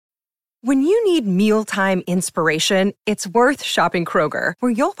When you need mealtime inspiration, it's worth shopping Kroger,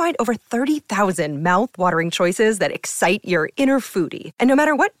 where you'll find over 30,000 mouth-watering choices that excite your inner foodie. And no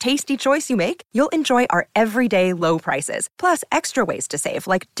matter what tasty choice you make, you'll enjoy our everyday low prices, plus extra ways to save,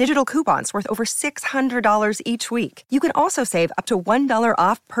 like digital coupons worth over $600 each week. You can also save up to $1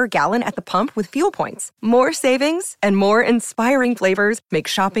 off per gallon at the pump with fuel points. More savings and more inspiring flavors make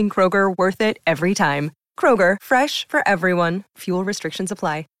shopping Kroger worth it every time. Kroger, fresh for everyone. Fuel restrictions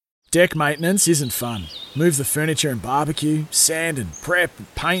apply. Deck maintenance isn't fun. Move the furniture and barbecue, sand and prep,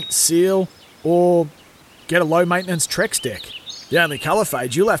 paint, seal, or get a low-maintenance Trex deck. The only colour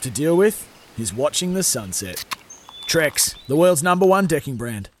fade you'll have to deal with is watching the sunset. Trex, the world's #1 decking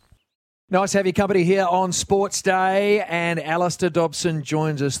brand. Nice to have your company here on Sports Day, and Alistair Dobson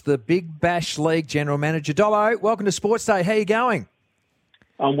joins us, the Big Bash League General Manager. Dobbo, welcome to Sports Day. How are you going?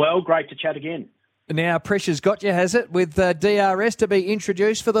 I'm well. Great to chat again. Now, pressure's got you, has it, with DRS to be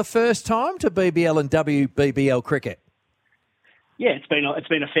introduced for the first time to BBL and WBBL cricket? Yeah, it's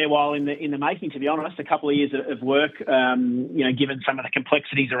been a fair while in the making, to be honest. A couple of years of work, given some of the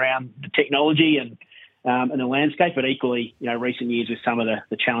complexities around the technology and the landscape, but equally, recent years with some of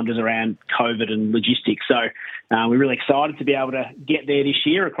the challenges around COVID and logistics. So we're really excited to be able to get there this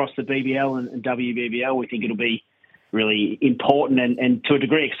year across the BBL and WBBL. We think it'll be really important and to a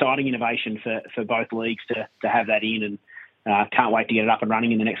degree exciting innovation for both leagues to have that in, and can't wait to get it up and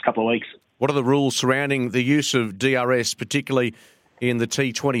running in the next couple of weeks. What are the rules surrounding the use of DRS, particularly in the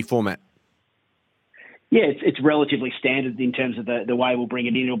T20 format? Yeah, it's relatively standard in terms of the way we'll bring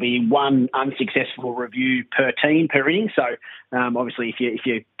it in. It'll be one unsuccessful review per team, per inning. So obviously if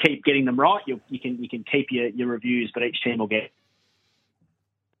you keep getting them right, you can keep your reviews, but each team will get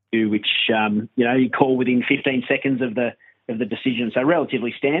which you call within 15 seconds of the decision. So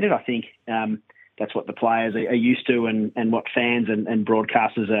relatively standard. I think that's what the players are used to, and what fans and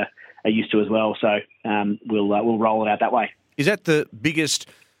broadcasters are used to as well. So we'll roll it out that way. Is that the biggest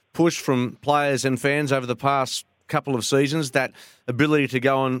push from players and fans over the past couple of seasons, that ability to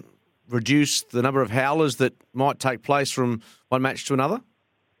go and reduce the number of howlers that might take place from one match to another?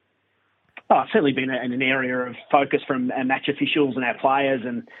 Oh, it's certainly been an area of focus from our match officials and our players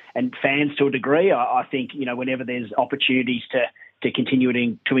and fans to a degree. I think, whenever there's opportunities to continue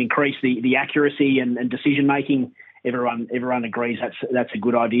to increase the accuracy and decision-making, everyone agrees that's a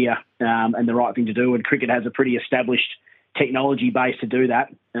good idea and the right thing to do. And cricket has a pretty established technology base to do that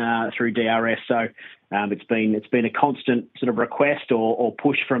through DRS. So it's been a constant sort of request or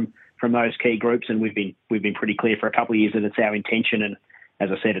push from those key groups, and we've been pretty clear for a couple of years that it's our intention. And as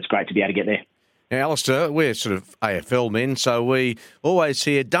I said, it's great to be able to get there. Now, Alistair, we're sort of AFL men, so we always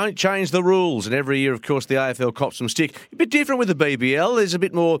hear, don't change the rules. And every year, of course, the AFL cops some stick. A bit different with the BBL. There's a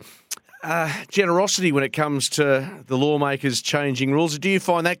bit more generosity when it comes to the lawmakers changing rules. Do you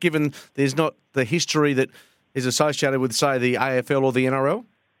find that, given there's not the history that is associated with, say, the AFL or the NRL?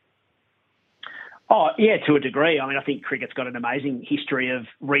 Oh, yeah, to a degree. I mean, I think cricket's got an amazing history of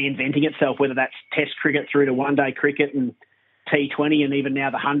reinventing itself, whether that's Test cricket through to one-day cricket and T20 and even now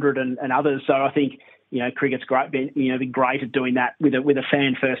the 100 and others. So I think, cricket's great, been great at doing that with a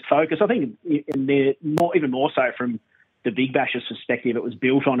fan-first focus. I think even more so from the Big Bash's perspective, it was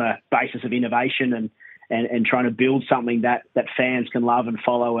built on a basis of innovation and trying to build something that fans can love and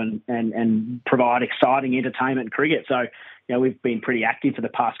follow and provide exciting entertainment in cricket. So, we've been pretty active for the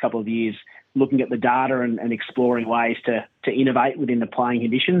past couple of years looking at the data and exploring ways to innovate within the playing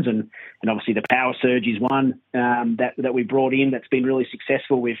conditions. And obviously the Power Surge is one that we brought in that's been really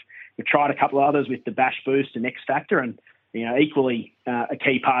successful. We've tried a couple of others with the Bash Boost and X Factor. And, equally a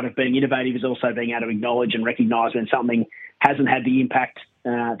key part of being innovative is also being able to acknowledge and recognise when something hasn't had the impact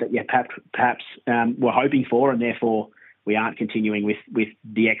that perhaps we're hoping for, and therefore we aren't continuing with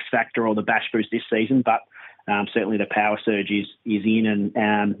the X Factor or the Bash Boost this season. But certainly the Power Surge is in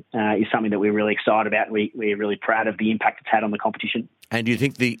and is something that we're really excited about. We're really proud of the impact it's had on the competition. And do you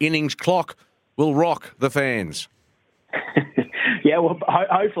think the innings clock will rock the fans? Yeah, well,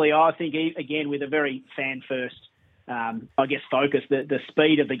 hopefully. I think, again, with a very fan-first, focus, the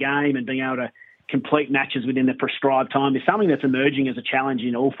speed of the game and being able to complete matches within the prescribed time is something that's emerging as a challenge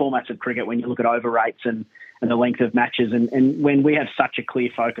in all formats of cricket when you look at over rates and the length of matches. And when we have such a clear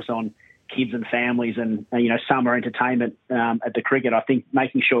focus on kids and families and summer entertainment at the cricket, I think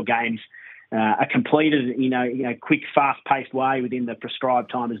making sure games are completed in a quick, fast-paced way within the prescribed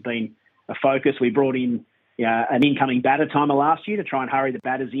time has been a focus. We brought in an incoming batter timer last year to try and hurry the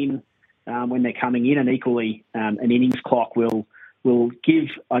batters in when they're coming in, and equally an innings clock will give,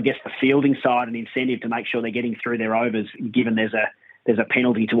 the fielding side an incentive to make sure they're getting through their overs, given there's a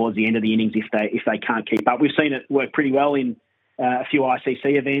penalty towards the end of the innings if they can't keep up. We've seen it work pretty well in a few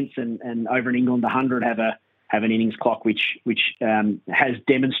ICC events, and over in England, the 100 have an innings clock which has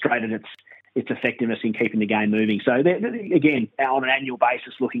demonstrated its effectiveness in keeping the game moving. So again, on an annual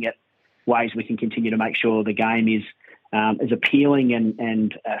basis, looking at ways we can continue to make sure the game is as appealing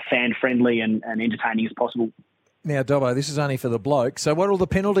and fan friendly and entertaining as possible. Now, Dobbo, this is only for the bloke. So what will the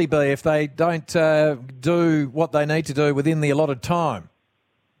penalty be if they don't do what they need to do within the allotted time?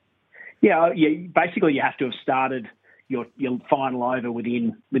 Yeah, basically you have to have started your final over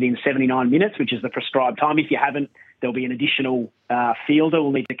within 79 minutes, which is the prescribed time. If you haven't, there'll be an additional fielder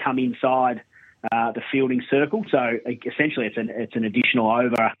will need to come inside the fielding circle. So essentially it's an additional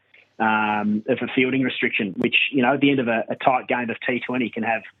over of a fielding restriction, which, at the end of a tight game of T20 can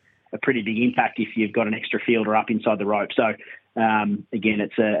have a pretty big impact if you've got an extra fielder up inside the rope. So again,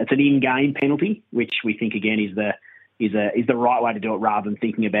 it's an in-game penalty, which we think again is the right way to do it, rather than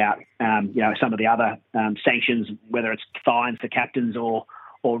thinking about some of the other sanctions, whether it's fines for captains or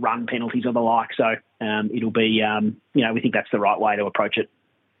run penalties or the like. So it'll be we think that's the right way to approach it.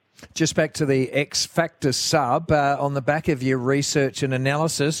 Just back to the X Factor sub, on the back of your research and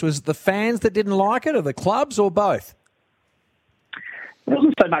analysis, was it the fans that didn't like it, or the clubs, or both? It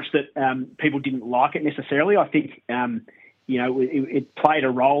wasn't so much that people didn't like it necessarily. I think it played a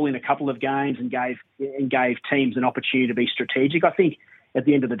role in a couple of games and gave teams an opportunity to be strategic. I think at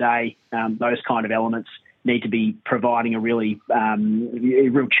the end of the day, those kind of elements need to be providing a real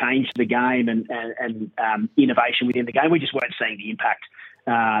change to the game and innovation within the game. We just weren't seeing the impact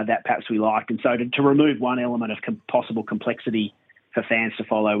that perhaps we liked, and so to remove one element of possible complexity for fans to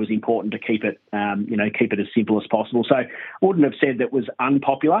follow was important to keep it as simple as possible. So I wouldn't have said that was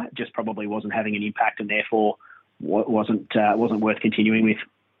unpopular; it just probably wasn't having an impact, and therefore wasn't worth continuing with.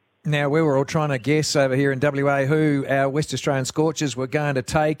 Now, we were all trying to guess over here in WA who our West Australian Scorchers were going to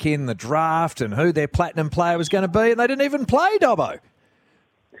take in the draft and who their platinum player was going to be, and they didn't even play, Dobbo.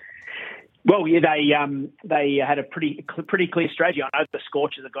 Well, yeah, they had a pretty clear strategy. I know the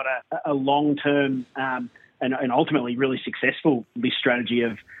Scorchers have got a long-term and ultimately really successful list strategy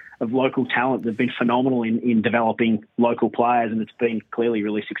of local talent. They've been phenomenal in developing local players, and it's been clearly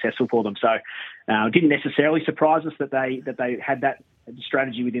really successful for them. So it didn't necessarily surprise us that they had that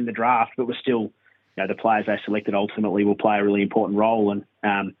strategy within the draft, but we're still, the players they selected ultimately will play a really important role, and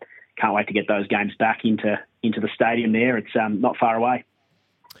can't wait to get those games back into the stadium there. It's not far away.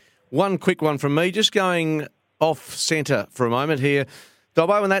 One quick one from me, just going off centre for a moment here,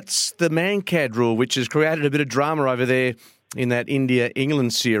 Dobbo, and that's the Mankad rule, which has created a bit of drama over there in that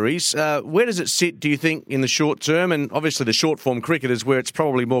India-England series. Where does it sit, do you think, in the short term? And obviously the short-form cricket is where it's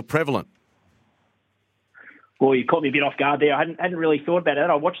probably more prevalent. Well, you caught me a bit off guard there. I hadn't really thought about it.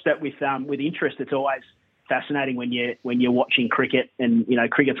 I watched that with interest. It's always fascinating when you're watching cricket, and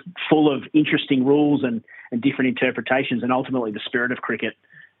cricket's full of interesting rules and different interpretations, and ultimately the spirit of cricket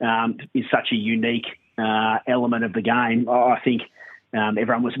is such a unique element of the game. I think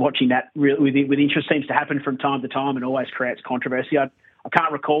everyone was watching that with interest. Seems to happen from time to time and always creates controversy. I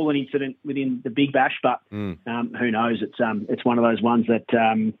can't recall an incident within the Big Bash, but who knows? It's one of those ones that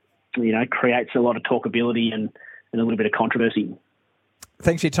creates a lot of talkability and a little bit of controversy.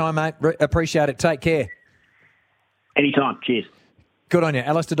 Thanks for your time, mate. Appreciate it. Take care. Anytime. Cheers. Good on you.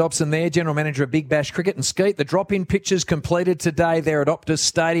 Alistair Dobson there, General Manager of Big Bash Cricket and Skeet. The drop-in pitches completed today there at Optus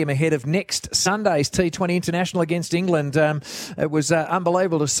Stadium ahead of next Sunday's T20 International against England. It was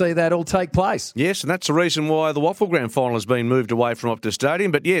unbelievable to see that all take place. Yes, and that's the reason why the Waffle Grand Final has been moved away from Optus Stadium.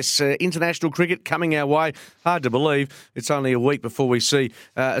 But yes, international cricket coming our way. Hard to believe it's only a week before we see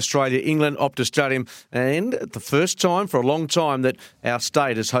Australia-England, Optus Stadium, and the first time for a long time that our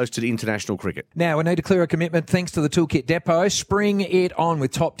state has hosted international cricket. Now, we need to clear a commitment thanks to the Toolkit Depot. Spring it on with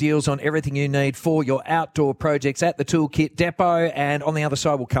top deals on everything you need for your outdoor projects at the Toolkit Depot. And on the other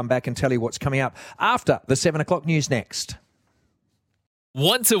side, we'll come back and tell you what's coming up after the 7 o'clock news next.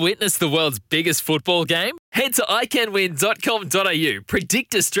 Want to witness the world's biggest football game? Head to iCanWin.com.au,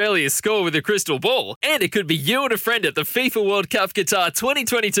 predict Australia's score with a crystal ball, and it could be you and a friend at the FIFA World Cup Qatar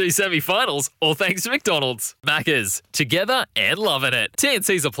 2022 semi-finals, all thanks to McDonald's. Maccas, together and loving it.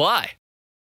 TNCs apply.